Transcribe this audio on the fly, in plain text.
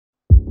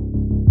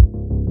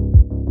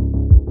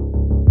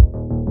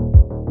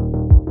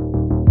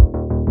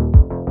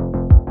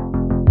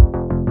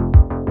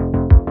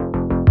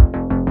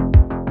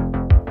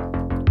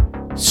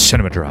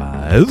Cinema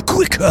Drive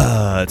Quick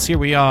Cuts. Here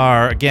we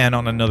are again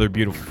on another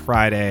beautiful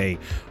Friday.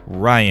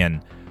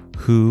 Ryan,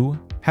 who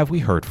have we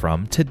heard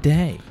from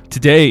today?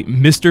 Today,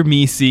 Mr.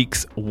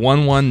 Meeseeks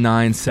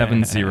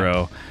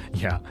 11970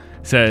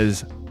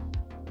 says,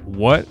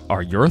 what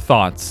are your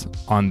thoughts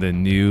on the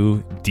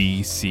new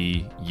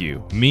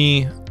DCU?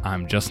 Me,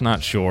 I'm just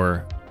not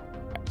sure,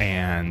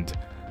 and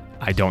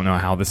I don't know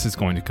how this is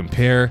going to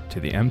compare to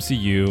the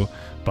MCU,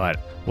 but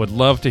would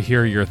love to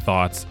hear your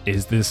thoughts.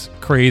 Is this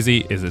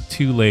crazy? Is it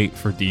too late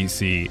for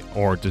DC,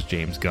 or does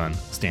James Gunn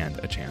stand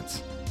a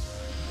chance?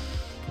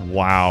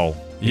 Wow.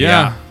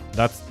 Yeah.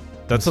 That's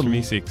Mr.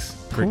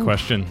 Meeseeks. Great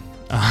question.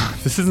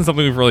 This isn't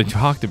something we've really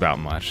talked about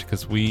much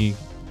because we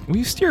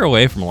steer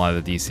away from a lot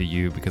of the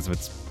DCU because of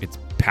its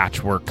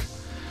patchwork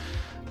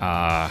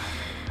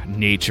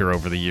nature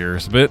over the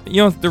years. But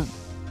you know,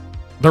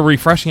 they're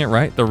refreshing it,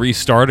 right? They're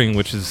restarting,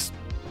 which is,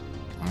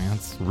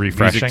 it's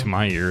refreshing music to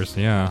my ears.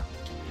 Yeah.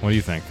 What do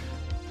you think?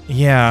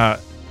 Yeah.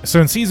 So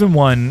in season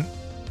 1,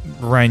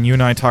 Ryan, you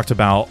and I talked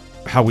about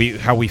how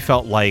we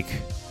felt like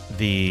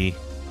the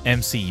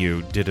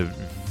MCU did a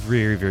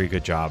very, very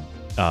good job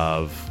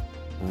of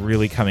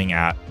really coming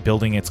at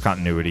building its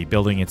continuity,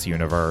 building its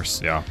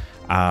universe. Yeah.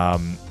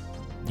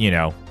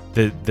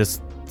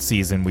 This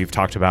season we've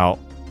talked about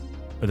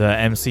the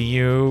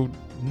MCU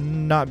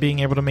not being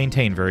able to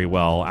maintain very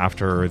well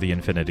after the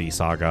Infinity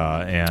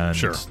Saga and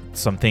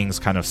some things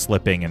kind of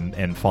slipping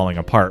and falling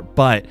apart.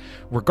 But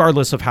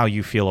regardless of how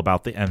you feel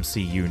about the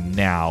MCU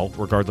now,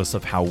 regardless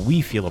of how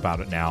we feel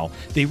about it now,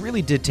 they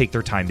really did take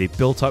their time. They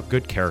built up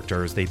good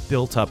characters. They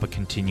built up a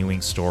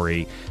continuing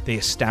story. They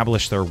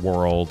established their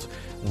world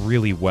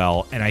really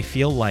well. And I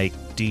feel like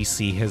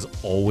DC has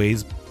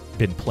always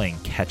been playing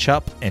catch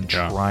up and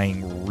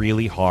trying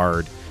really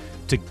hard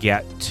to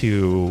get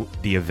to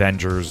the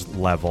Avengers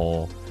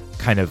level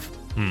kind of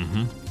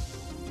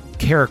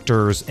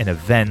characters and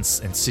events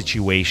and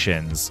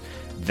situations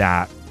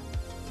that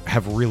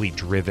have really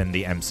driven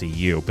the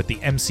MCU. But the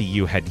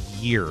MCU had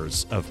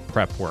years of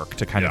prep work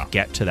to kind of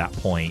get to that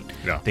point.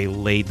 Yeah. They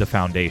laid the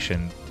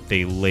foundation.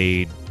 They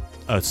laid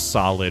a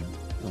solid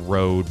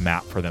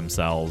roadmap for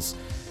themselves.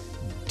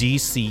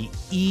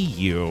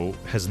 DCEU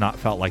has not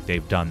felt like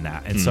they've done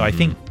that. And so I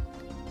think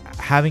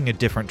having a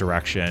different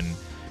direction,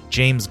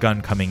 James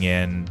Gunn coming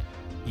in,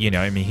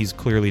 he's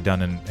clearly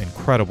done an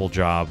incredible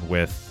job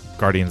with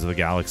Guardians of the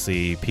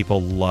Galaxy.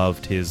 People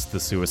loved The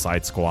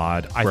Suicide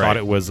Squad. I thought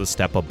it was a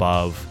step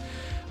above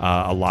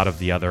a lot of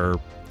the other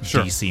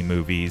DC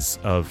movies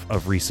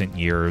of recent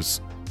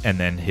years. And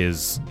then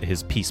his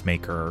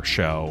Peacemaker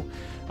show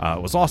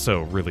was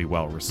also really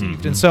well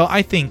received. And so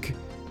I think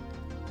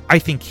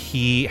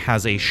he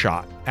has a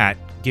shot at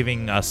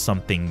giving us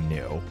something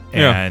new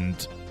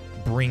and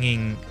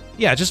bringing,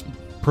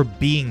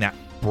 being that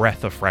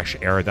breath of fresh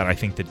air that I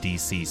think the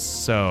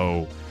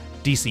DC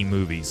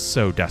movies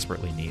so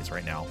desperately needs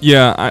right now.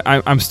 Yeah,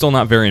 I'm still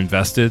not very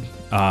invested.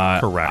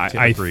 Correct.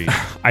 I agree.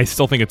 I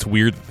still think it's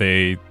weird that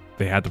they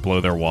had to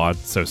blow their wad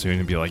so soon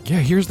and be like,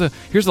 here's the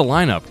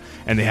lineup,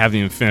 and they haven't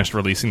even finished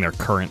releasing their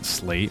current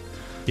slate.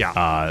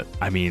 Yeah.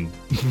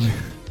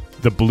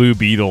 The Blue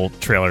Beetle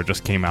trailer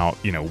just came out,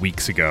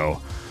 weeks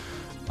ago.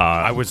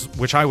 I was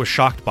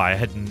shocked by. I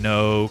had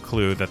no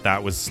clue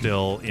that was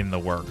still in the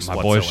works. My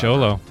boy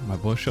Sholo.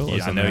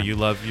 Yeah, I know you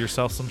love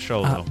yourself some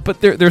Sholo. But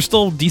there's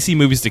still DC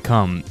movies to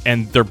come,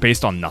 and they're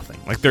based on nothing.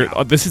 Like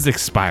this is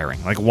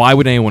expiring. Like, why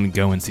would anyone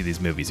go and see these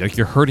movies? Like,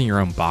 you're hurting your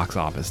own box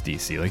office,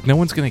 DC. Like, no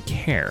one's gonna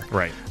care.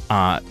 Right.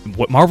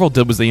 What Marvel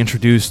did was they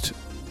introduced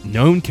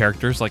known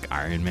characters like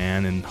Iron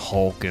Man and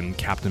Hulk and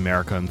Captain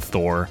America and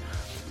Thor.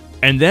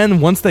 And then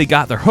once they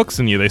got their hooks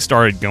in you, they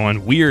started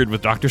going weird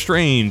with Doctor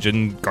Strange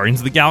and Guardians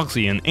of the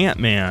Galaxy and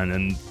Ant-Man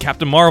and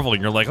Captain Marvel.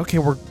 And you're like, okay,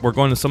 we're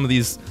going to some of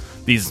these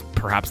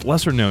perhaps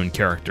lesser known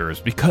characters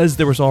because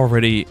there was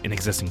already an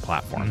existing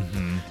platform.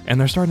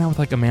 And they're starting out with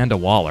like Amanda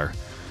Waller,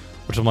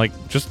 which I'm like,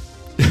 just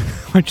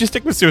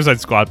stick with Suicide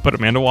Squad, put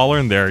Amanda Waller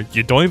in there.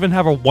 You don't even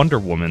have a Wonder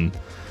Woman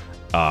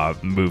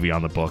movie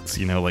on the books.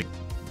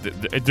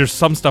 There's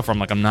some stuff where I'm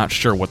like, I'm not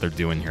sure what they're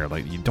doing here.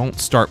 Like, you don't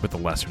start with the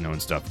lesser known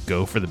stuff.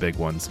 Go for the big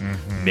ones.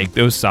 Make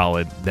those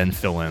solid, then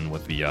fill in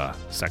with the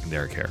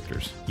secondary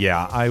characters.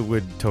 Yeah, I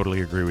would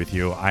totally agree with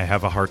you. I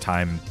have a hard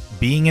time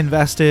being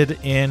invested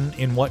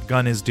in what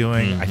Gunn is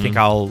doing. I think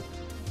I'll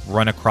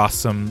run across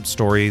some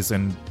stories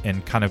and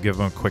kind of give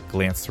them a quick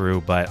glance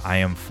through, but I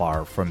am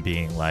far from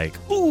being like,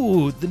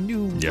 ooh, the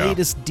new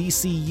latest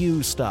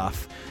DCU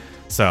stuff.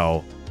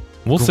 So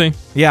we'll see.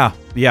 Yeah,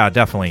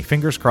 definitely.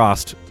 Fingers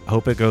crossed.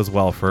 Hope it goes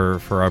well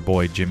for our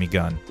boy Jimmy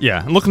Gunn.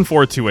 Yeah, I'm looking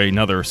forward to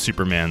another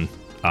Superman,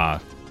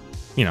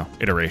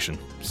 iteration.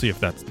 See if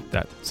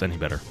that's any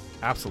better.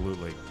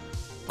 Absolutely.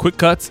 Quick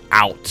Cuts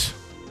out.